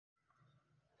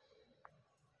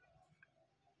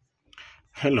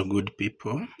Hello, good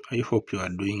people. I hope you are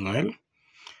doing well.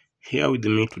 Here with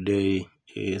me today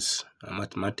is a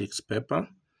mathematics paper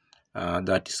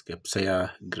that is Kpsea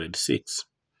grade 6.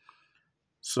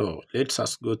 So let's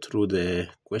us go through the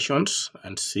questions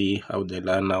and see how the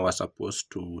learner was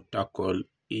supposed to tackle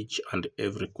each and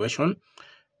every question.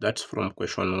 That's from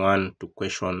question 1 to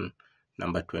question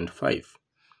number 25.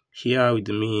 Here with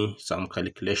me some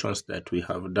calculations that we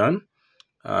have done.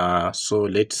 So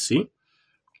let's see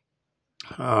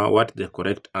what the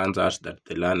correct answers that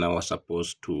the learner was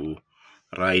supposed to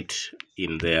write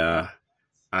in their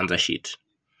answer sheet.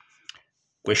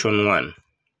 Question 1.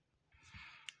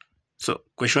 So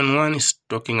question 1 is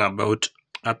talking about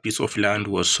a piece of land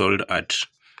was sold at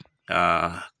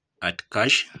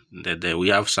cash. We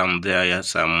have some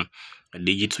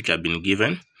digits which have been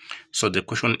given. So the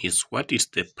question is, what is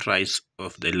the price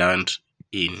of the land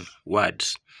in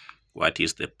words? What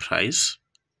is the price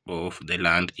of the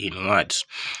land in words?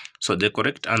 So the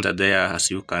correct answer there, as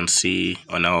you can see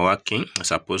on our working, is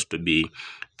supposed to be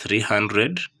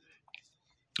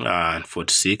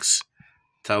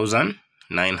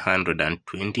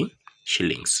 346,920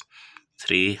 shillings.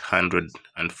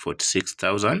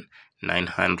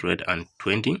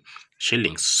 346,920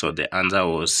 shillings. So the answer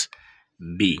was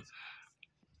B.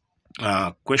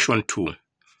 Question 2.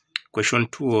 Question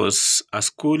 2 was, a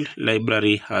school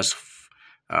library has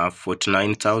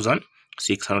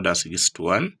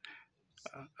 49,661.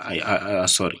 A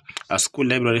school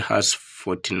library has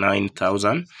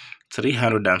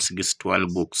 49,361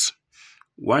 books.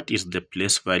 What is the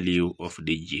place value of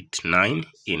digit 9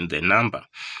 in the number?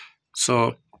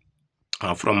 So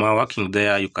from our working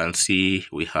there, you can see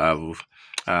we have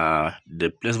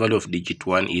the place value of digit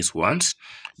 1 is ones,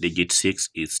 digit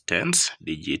 6 is tens,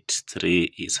 digit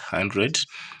 3 is hundreds,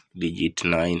 digit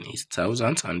 9 is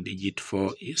thousands, and digit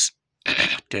 4 is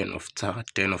 10 of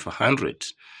 100.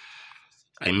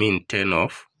 I mean 10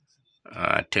 of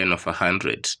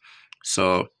 100.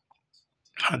 So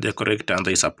the correct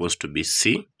answer is supposed to be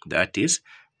C, that is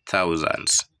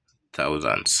thousands.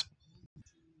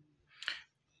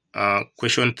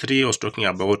 Question 3 was talking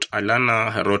about a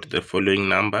learner wrote the following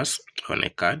numbers on a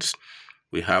card.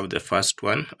 We have the first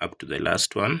one up to the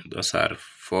last one. Those are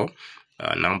 4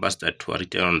 numbers that were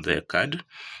written on the card.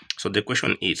 So the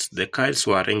question is, the cards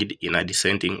were arranged in a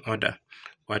descending order.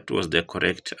 What was the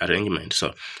correct arrangement?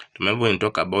 So remember, when we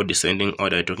talk about descending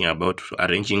order, we're talking about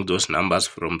arranging those numbers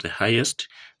from the highest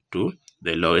to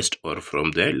the lowest, or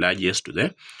from the largest to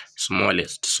the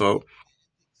smallest. So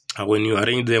when you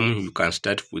arrange them, you can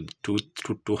start with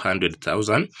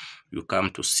 200,000, you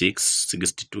come to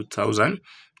 62,000,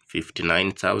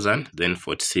 59,000, then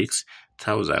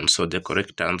 46,000. So the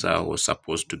correct answer was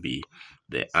supposed to be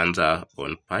the answer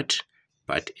on part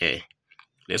A.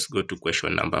 Let's go to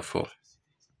question number 4.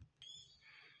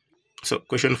 So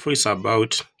question 4 is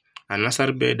about a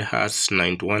nursery bed has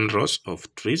 91 rows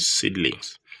of tree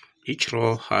seedlings. Each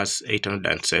row has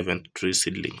 807 tree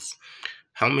seedlings.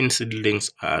 How many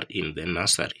seedlings are in the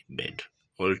nursery bed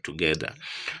altogether?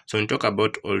 So when you talk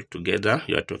about altogether,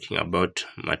 you are talking about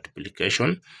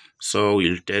multiplication. So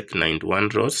we'll take 91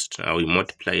 rows, we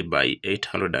multiply by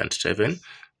 807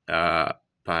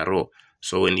 per row.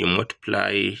 So when you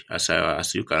multiply, as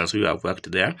you can see, you have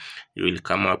worked there, you will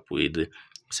come up with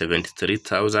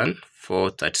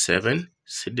 73,437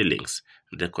 seedlings.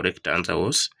 The correct answer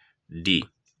was D.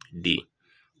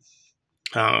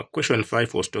 Question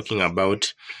 5 was talking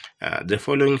about the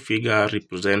following figure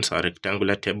represents a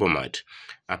rectangular table mat.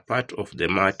 A part of the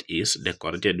mat is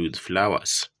decorated with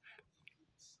flowers.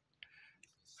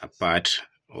 A part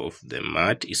of the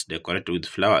mat is decorated with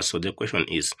flowers. So the question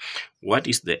is, what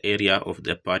is the area of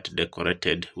the part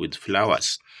decorated with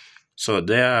flowers? So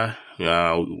there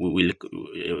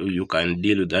you can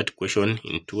deal with that question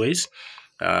in 2 ways.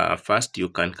 First, you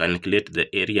can calculate the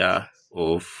area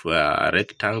of a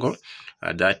rectangle.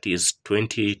 That is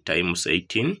 20 times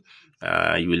 18.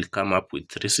 You will come up with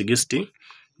 360.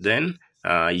 Then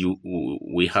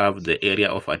we have the area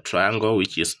of a triangle,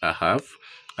 which is a half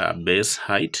base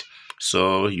height.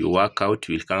 So you work out,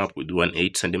 you will come up with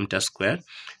 180 centimeters square.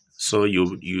 So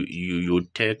you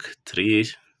take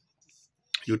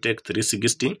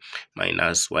 360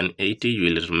 minus 180, you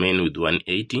will remain with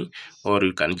 180, or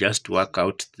you can just work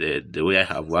out the way I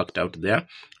have worked out there.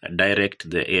 Direct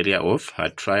the area of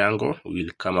a triangle, we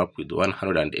will come up with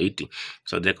 180.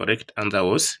 So the correct answer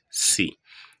was C.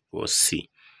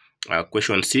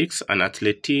 Question 6, an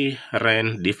athlete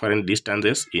ran different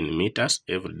distances in meters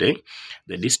every day.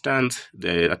 The distance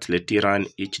the athlete ran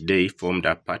each day formed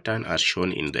a pattern as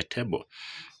shown in the table.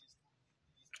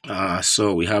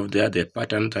 So we have there the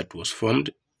pattern that was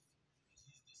formed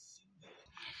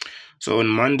So on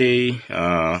Monday,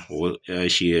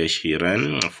 she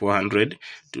ran 400,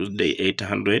 Tuesday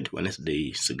 800, Wednesday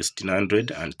 1600,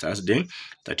 and Thursday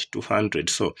 3200.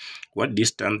 So what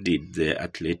distance did the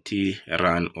athlete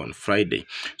run on Friday?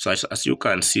 So as you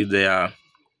can see there,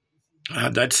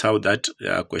 that's how that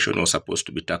question was supposed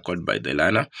to be tackled by the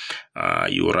learner.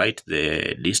 You write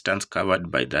the distance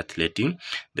covered by the athlete.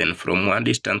 Then from one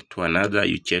distance to another,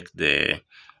 you check the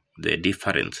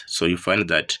difference. So you find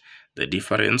that the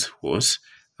difference was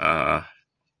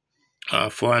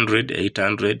 400,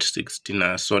 800,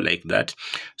 16, so like that.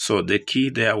 So the key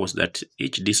there was that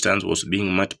each distance was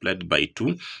being multiplied by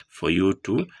 2 for you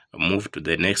to move to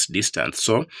the next distance.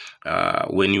 So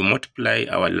when you multiply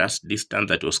our last distance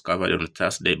that was covered on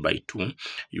Thursday by 2,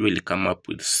 you will come up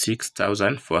with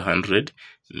 6,400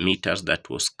 meters that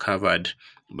was covered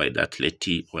by the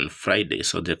athlete on Friday.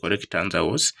 So the correct answer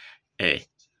was A.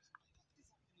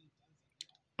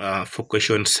 For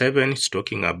question 7, it's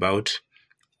talking about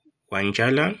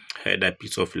Wanjala had a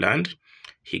piece of land.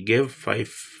 He gave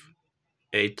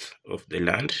 5/8 of the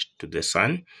land to the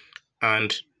son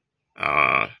and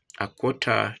a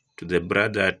quarter to the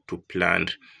brother to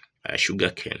plant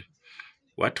sugarcane.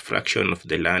 What fraction of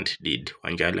the land did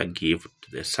Wanjala give to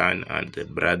the son and the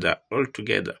brother all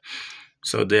together?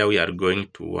 So there we are going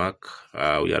to work,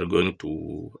 we are going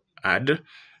to add.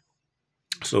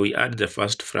 So we add the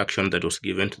first fraction that was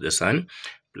given to the son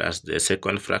plus the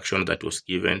second fraction that was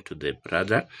given to the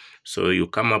brother. So you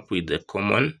come up with the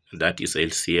common, that is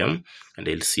LCM, and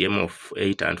LCM of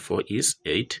 8 and 4 is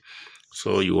 8.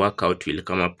 So you work out, you'll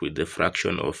come up with the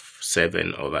fraction of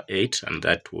 7/8, and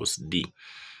that was D.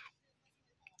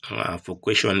 For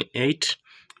question 8,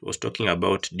 was talking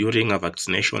about during a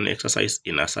vaccination exercise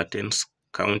in a certain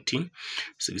county,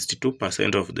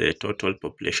 62% of the total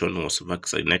population was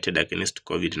vaccinated against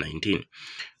COVID-19.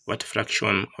 What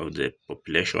fraction of the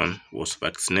population was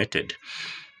vaccinated?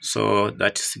 So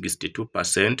that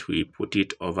 62%, we put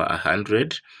it over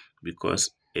 100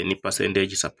 because any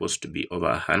percentage is supposed to be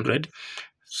over 100.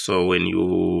 So when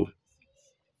you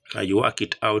work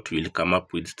it out, we'll come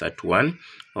up with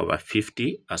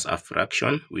 31/50 as a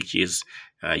fraction, which is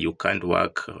you can't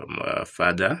work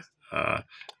further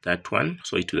that one,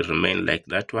 so it will remain like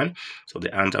that one. So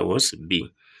the answer was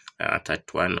B,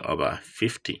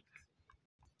 31/50.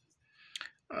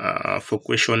 For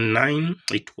question 9,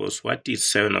 it was what is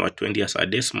 7/20 as a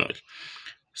decimal?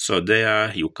 So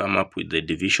there you come up with the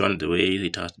division the way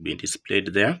it has been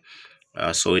displayed there.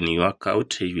 So when you work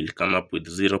out, you will come up with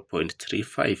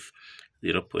 0.35.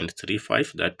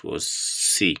 0.35, that was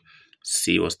C.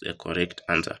 C was the correct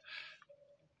answer.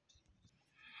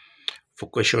 For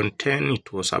question 10,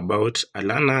 it was about a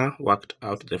learner worked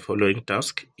out the following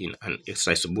task in an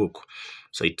exercise book.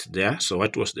 So it's there. So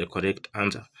what was the correct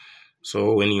answer?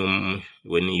 So when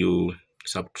you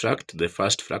subtract the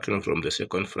first fraction from the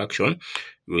second fraction,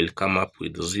 you will come up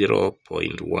with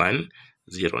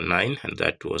 0.109, and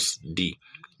that was D.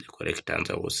 The correct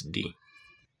answer was D.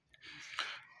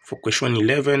 For question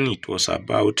 11, it was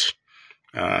about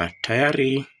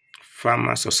Tayari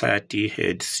Farmer Society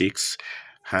had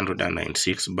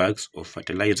 696 bags of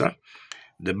fertilizer.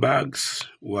 The bags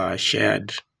were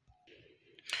shared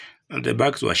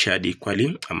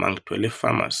equally among 12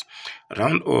 farmers.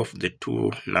 Round off the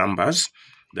two numbers,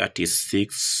 that is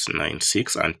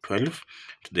 696 and 12,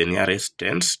 to the nearest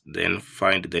tens, then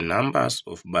find the numbers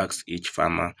of bags each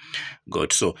farmer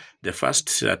got. So the first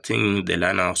thing the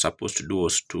learner was supposed to do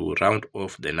was to round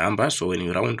off the number. So when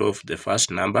you round off the first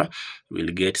number, you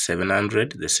will get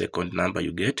 700. The second number,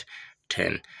 you get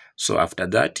 10. So after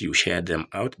that, you share them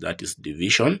out. That is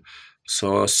division.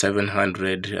 So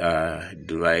 700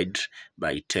 divide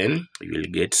by 10, you will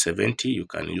get 70. You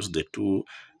can use the two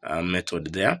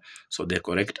method there. So the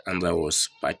correct answer was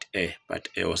part A. Part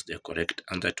A was the correct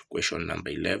answer to question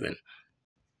number 11.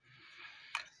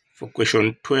 For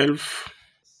question 12,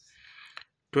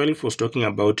 12 was talking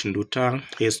about Nduta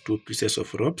has two pieces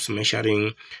of ropes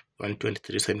measuring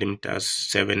 123 centimeters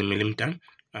 7 millimeter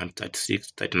and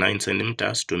 39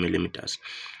 centimeters 2 millimeters.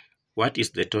 What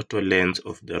is the total length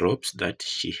of the ropes that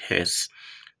she has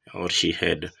or she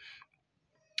had?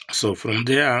 So from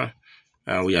there,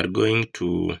 we are going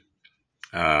to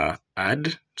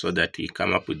add so that we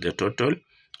come up with the total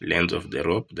length of the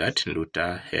rope that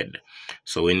Nduta had.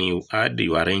 So when you add,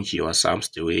 you arrange your sums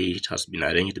the way it has been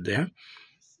arranged there.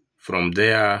 From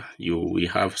there, we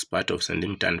have part of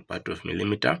centimeter and part of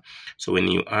millimeter. So when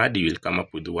you add, you will come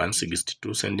up with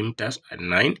 162 centimeters and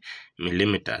 9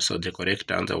 millimeters. So the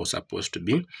correct answer was supposed to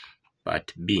be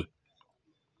part B.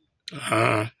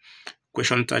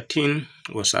 Question 13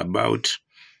 was about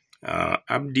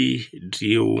Abdi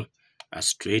drew a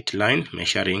straight line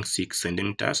measuring 6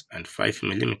 centimeters and 5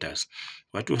 millimeters.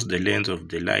 What was the length of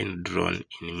the line drawn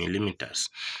in millimeters?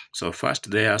 So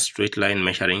first there, straight line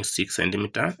measuring 6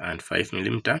 centimeter and 5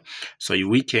 millimeter. So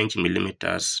we change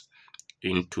millimeters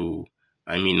into,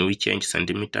 we change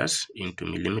centimeters into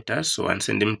millimeters. So 1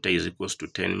 centimeter is equals to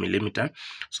 10 millimeter.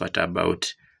 So at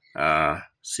about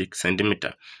 6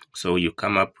 centimeter. So you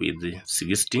come up with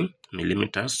 60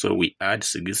 millimeters. So we add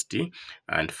 60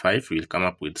 and 5, we'll come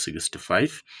up with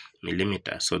 65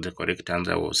 millimeters. So the correct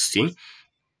answer was C.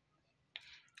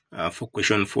 For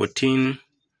question 14,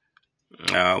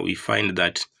 we find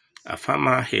that a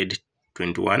farmer had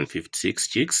 2156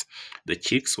 chicks. The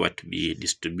chicks were to be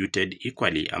distributed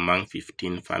equally among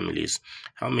 15 families.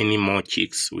 How many more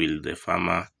chicks will the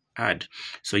farmer add?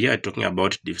 So here talking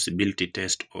about divisibility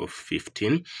test of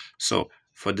 15. So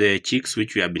for the chicks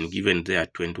which we have been given there,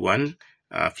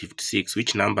 2156,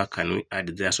 which number can we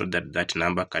add there so that that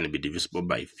number can be divisible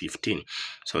by 15?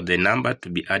 So the number to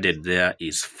be added there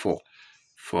is 4.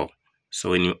 So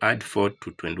when you add 4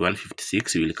 to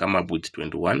 2156, you will come up with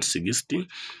 2160.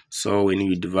 So when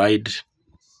we divide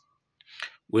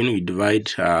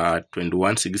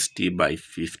 2160 by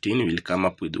 15, we will come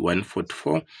up with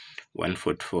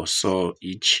 144. So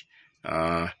each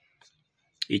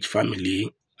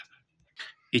family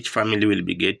will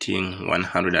be getting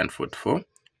 144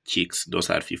 chicks. Those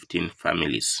are 15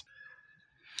 families.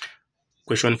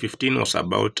 Question 15 was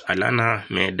about a learner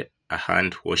made a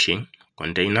hand washing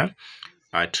container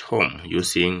at home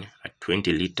using a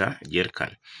 20-liter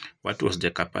jerrycan. What was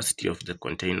the capacity of the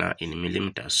container in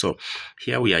millimeters? So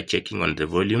here we are checking on the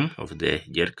volume of the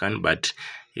jerrycan, but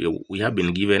we have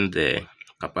been given the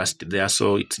capacity there,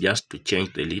 so it's just to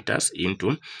change the liters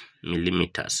into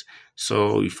millimeters.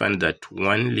 So we find that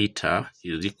 1 liter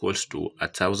is equals to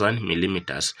 1000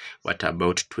 millimeters. What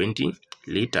about 20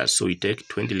 liters? So we take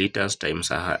 20 liters times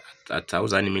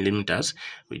 1000 millimeters,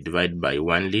 we divide by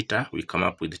 1 liter, we come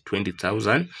up with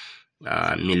 20,000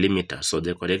 millimeters. So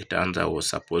the correct answer was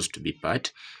supposed to be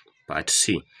part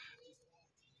C.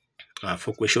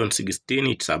 For question 16,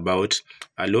 it's about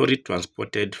a lorry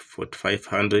transported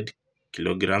 4,500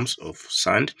 kilograms of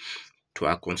sand to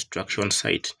a construction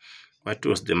site. What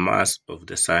was the mass of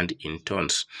the sand in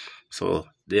tons? So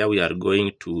there we are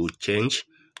going to change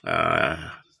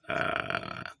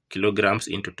kilograms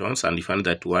into tons, and we find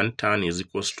that 1 ton is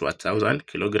equals to 1000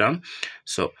 kilogram.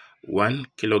 So 1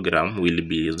 kilogram will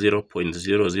be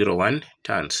 0.001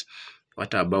 tons.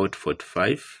 What about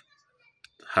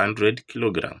 4,500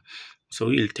 kilogram? So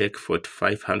we'll take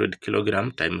 4,500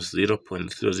 kilogram times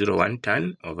 0.001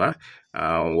 ton over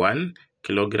 1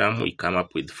 kilogram. We come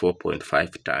up with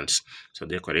 4.5 tons. So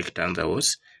the correct answer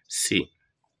was C.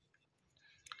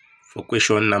 For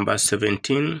question number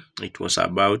 17, it was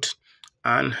about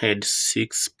Anne had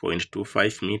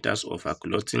 6.25 meters of a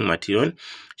clothing material.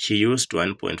 She used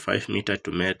 1.5 meter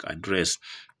to make a dress.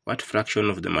 What fraction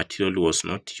of the material was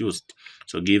not used?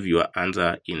 So give your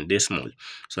answer in decimal.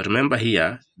 So remember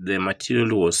here, the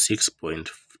material was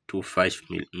 6.25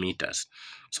 meters.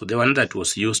 So the one that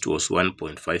was used was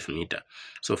 1.5 meter.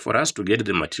 So for us to get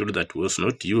the material that was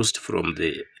not used from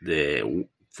the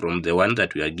one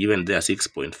that we are given there,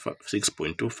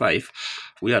 6.25,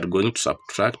 we are going to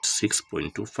subtract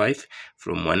 6.25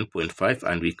 from 1.5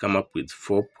 and we come up with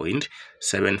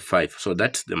 4.75. So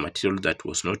that's the material that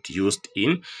was not used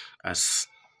in as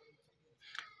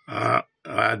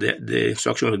the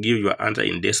instruction will give you an answer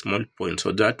in decimal point.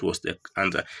 So that was the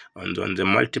answer. And on the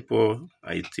multiple,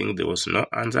 I think there was no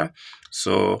answer.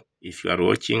 So if you are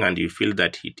watching and you feel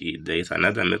that there is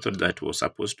another method that was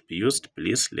supposed to be used,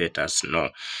 please let us know.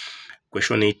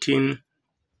 Question 18.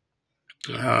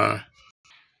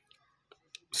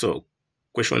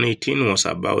 Question 18 was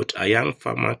about a young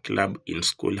farmer club in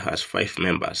school has 5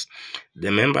 members. The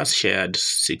members shared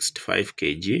 65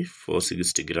 kg,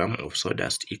 460 gram of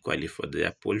sawdust equally for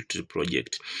their poultry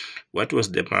project. What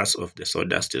was the mass of the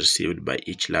sawdust received by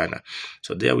each learner?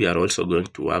 So there we are also going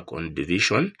to work on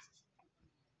division.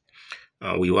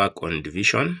 We work on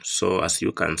division. So as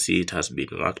you can see, it has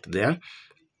been worked there.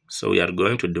 So we are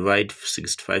going to divide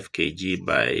 65 kg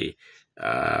by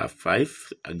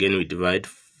 5. Again, we divide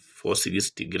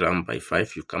 460 gram by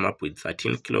 5. You come up with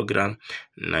 13 kilogram,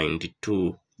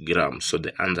 92 grams. So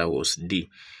the answer was D.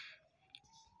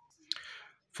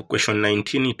 For question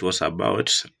 19, it was about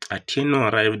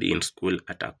Atieno arrived in school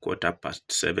at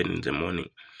 7:15 in the morning.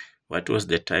 What was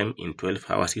the time in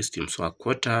 12-hour system? So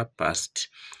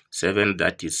 7:15,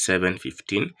 that is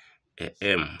 7:15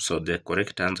 a.m. So the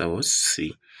correct answer was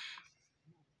C.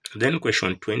 Then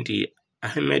question 20,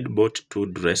 Ahmed bought 2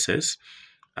 dresses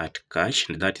at cash,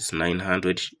 and that is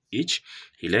 900 each.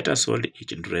 He later sold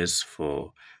each dress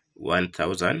for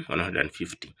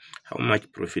 1,150. How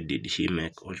much profit did he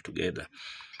make altogether?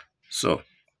 So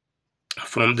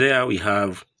from there we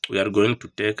are going to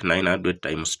take 900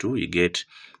 times 2. We get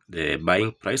the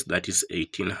buying price, that is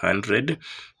 1,800.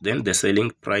 Then the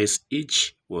selling price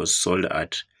each was sold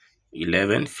at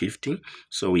 1,150.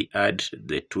 So we add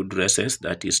the two dresses,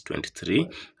 that is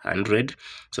 2,300.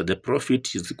 So the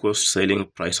profit is equal to selling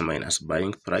price minus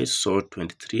buying price. So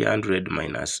 2,300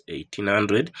 minus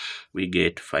 1,800, we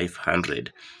get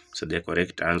 500. So the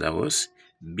correct answer was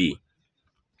B.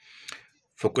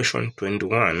 For question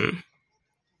 21,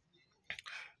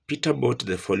 Peter bought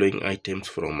the following items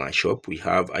from a shop. We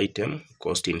have item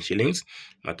cost in shillings,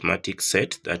 mathematics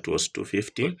set, that was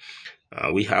 250.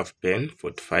 We have pen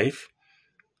 45.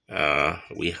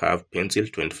 We have pencil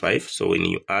 25. So when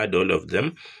you add all of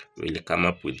them, we'll come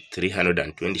up with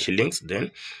 320 shillings.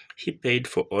 Then he paid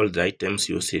for all the items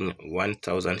using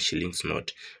 1,000 shillings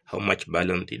note. How much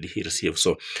balance did he receive?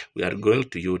 So we are going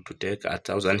to use to take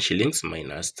 1,000 shillings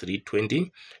minus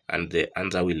 320, and the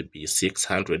answer will be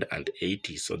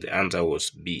 680. So the answer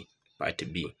was B, part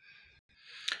B.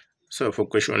 So for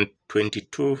question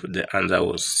 22, the answer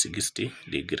was 60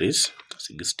 degrees.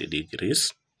 60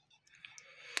 degrees.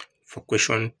 For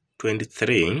question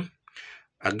 23,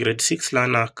 a grade 6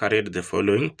 learner carried the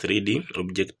following 3D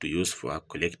object to use for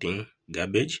collecting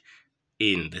garbage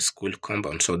in the school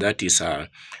compound. So that is a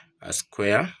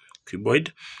square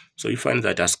cuboid. So you find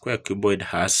that a square cuboid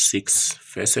has 6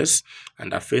 faces,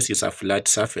 and a face is a flat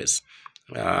surface.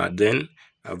 Then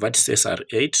vertices are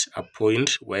 8, a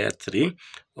point where 3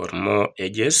 or more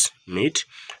edges meet.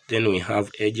 Then we have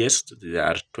edges, there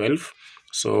are 12.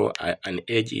 So an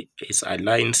edge is a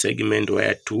line segment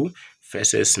where 2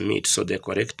 faces meet. So the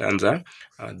correct answer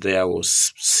there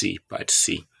was C, part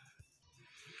C.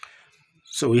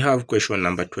 So we have question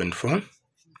number 24.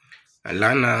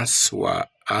 Learners were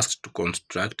asked to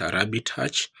construct a rabbit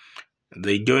hutch.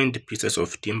 They joined pieces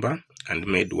of timber and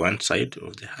made one side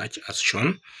of the hutch as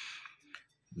shown.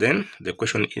 Then the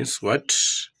question is,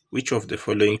 which of the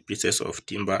following pieces of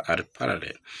timber are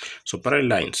parallel? So parallel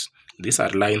lines, these are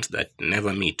lines that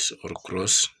never meet or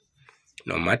cross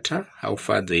no matter how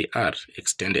far they are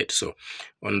extended. So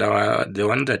on the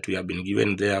one that we have been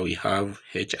given there, we have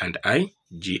H and I,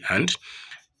 G and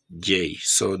J.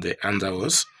 So the answer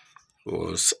was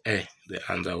A. The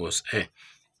answer was A.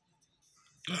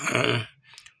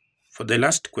 For the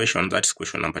last question, that's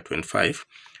question number 25.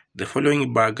 The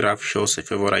following bar graph shows a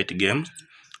favorite game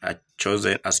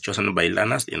chosen by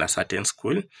learners in a certain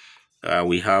school.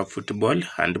 We have football,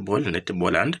 handball,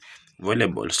 netball, and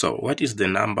volleyball. So what is the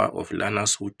number of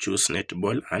learners who choose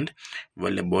netball and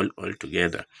volleyball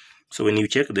altogether? So when you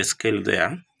check the scale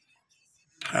there,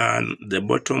 the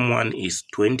bottom one is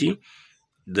 20.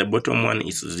 The bottom one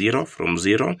is 0, from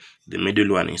 0. The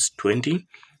middle one is 20.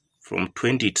 From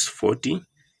 20 it's 40.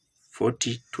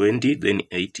 40, 20, then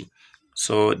 80.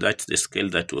 So that's the scale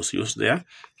that was used there.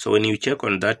 So when you check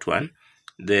on that one,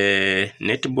 the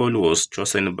netball was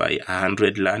chosen by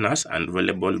 100 learners and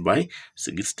volleyball by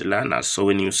 60 learners. So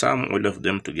when you sum all of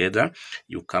them together,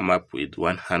 you come up with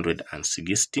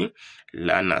 160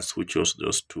 learners who chose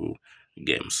those two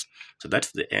games. So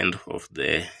that's the end of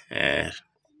the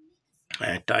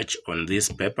touch on this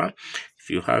paper. If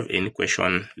you have any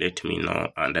question, let me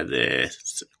know under the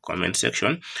comment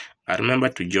section. Remember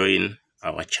to join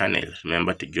our channel.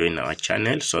 Remember to join our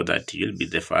channel so that you'll be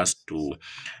the first to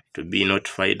be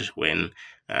notified when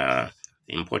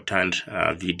important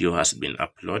video has been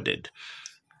uploaded.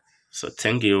 So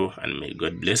thank you and may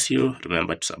God bless you.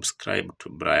 Remember to subscribe to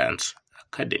Brian's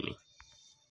Academy.